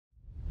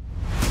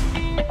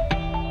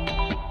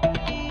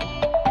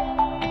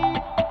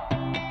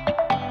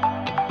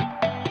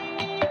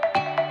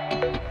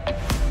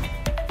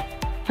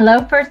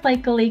Hello, First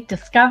LEGO League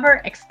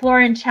Discover,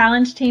 Explore, and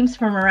Challenge teams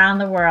from around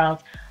the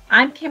world.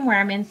 I'm Kim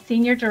Wierman,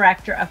 Senior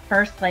Director of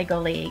First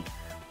LEGO League.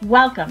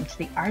 Welcome to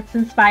the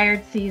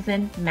arts-inspired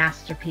season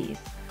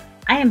Masterpiece.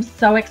 I am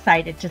so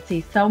excited to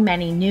see so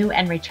many new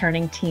and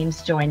returning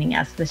teams joining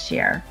us this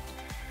year.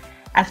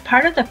 As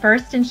part of the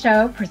First in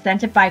Show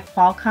presented by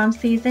Qualcomm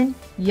season,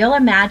 you'll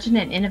imagine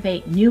and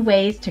innovate new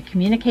ways to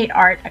communicate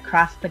art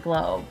across the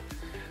globe.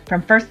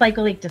 From First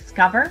LEGO League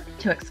Discover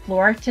to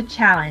Explore to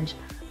Challenge,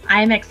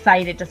 I am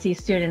excited to see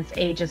students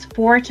ages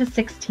 4 to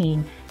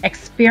 16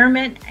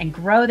 experiment and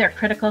grow their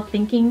critical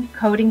thinking,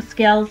 coding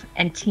skills,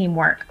 and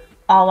teamwork,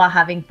 all while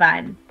having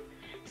fun.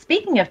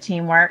 Speaking of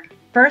teamwork,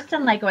 First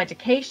and LEGO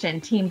Education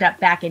teamed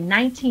up back in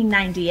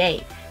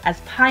 1998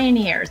 as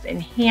pioneers in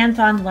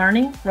hands-on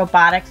learning,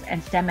 robotics,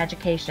 and STEM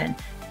education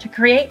to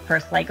create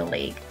First LEGO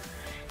League.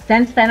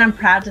 Since then, I'm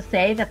proud to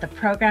say that the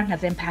program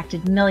has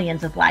impacted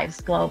millions of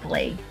lives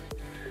globally.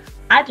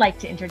 I'd like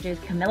to introduce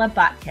Camilla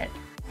Bottke,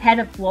 Head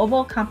of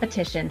Global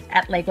Competitions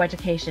at LEGO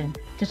Education,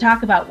 to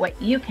talk about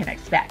what you can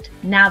expect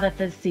now that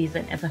this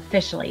season is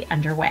officially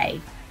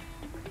underway.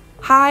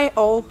 Hi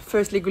all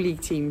First LEGO League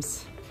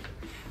teams.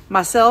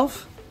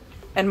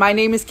 My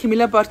name is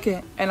Camilla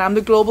Bottke, and I'm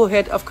the Global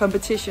Head of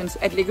Competitions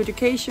at LEGO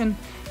Education.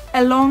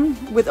 Along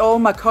with all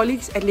my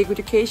colleagues at LEGO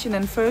Education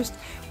and First,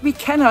 we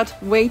cannot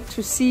wait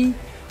to see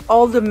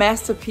all the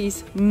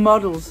masterpiece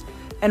models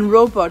and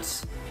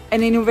robots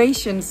and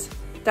innovations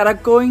that are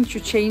going to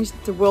change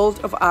the world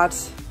of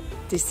arts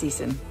this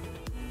season.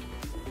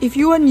 If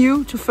you are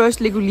new to First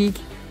LEGO League,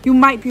 you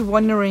might be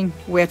wondering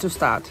where to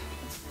start.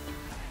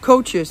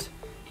 Coaches,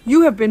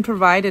 you have been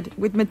provided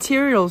with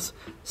materials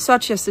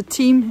such as the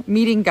team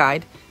meeting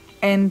guide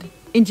and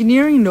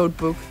engineering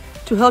notebook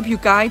to help you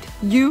guide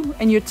you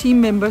and your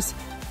team members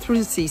through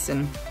the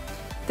season.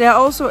 There are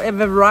also a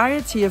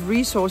variety of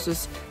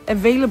resources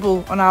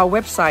available on our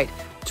website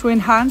to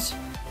enhance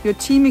your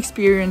team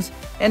experience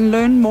and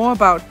learn more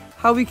about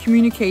how we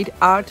communicate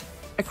art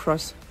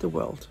across the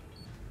world.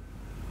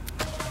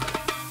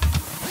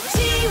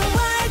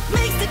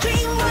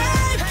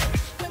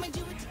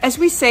 As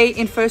we say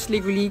in First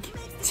LEGO League,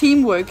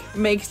 teamwork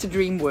makes the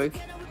dream work.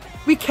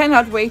 We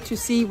cannot wait to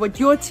see what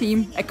your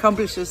team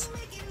accomplishes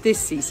this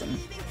season.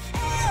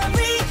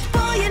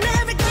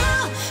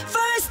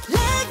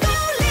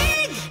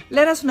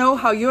 Let us know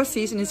how your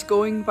season is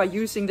going by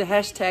using the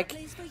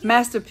hashtag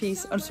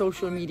Masterpiece on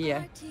social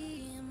media.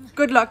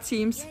 Good luck,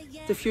 teams.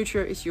 The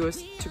future is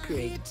yours to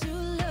create.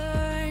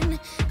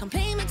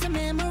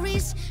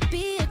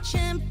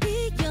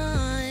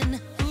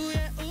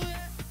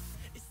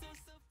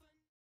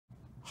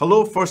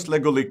 Hello First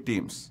LEGO League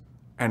teams,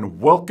 and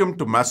welcome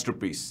to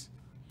Masterpiece,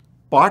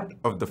 part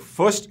of the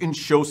First in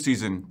Show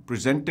season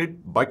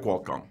presented by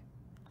Qualcomm.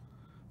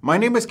 My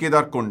name is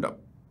Kedar Kondap,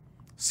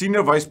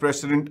 Senior Vice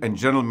President and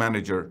General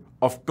Manager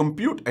of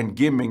Compute and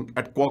Gaming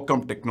at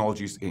Qualcomm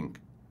Technologies, Inc.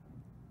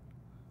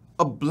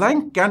 A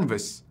blank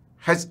canvas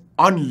has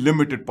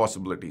unlimited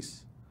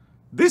possibilities.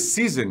 This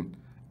season,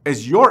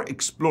 as you're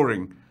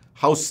exploring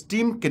how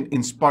STEAM can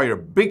inspire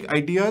big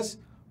ideas,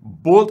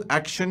 bold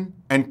action,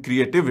 and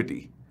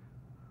creativity,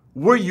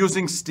 we're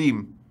using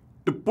STEAM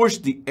to push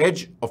the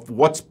edge of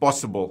what's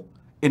possible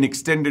in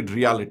extended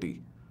reality,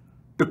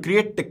 to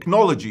create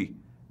technology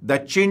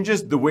that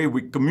changes the way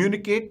we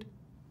communicate,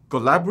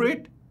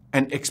 collaborate,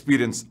 and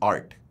experience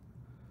art.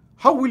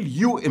 How will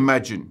you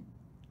imagine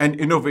and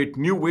innovate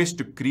new ways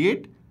to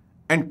create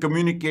and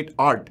communicate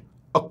art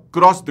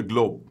across the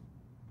globe?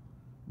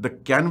 The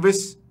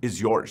canvas is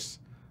yours.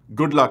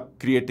 Good luck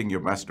creating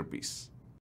your masterpiece.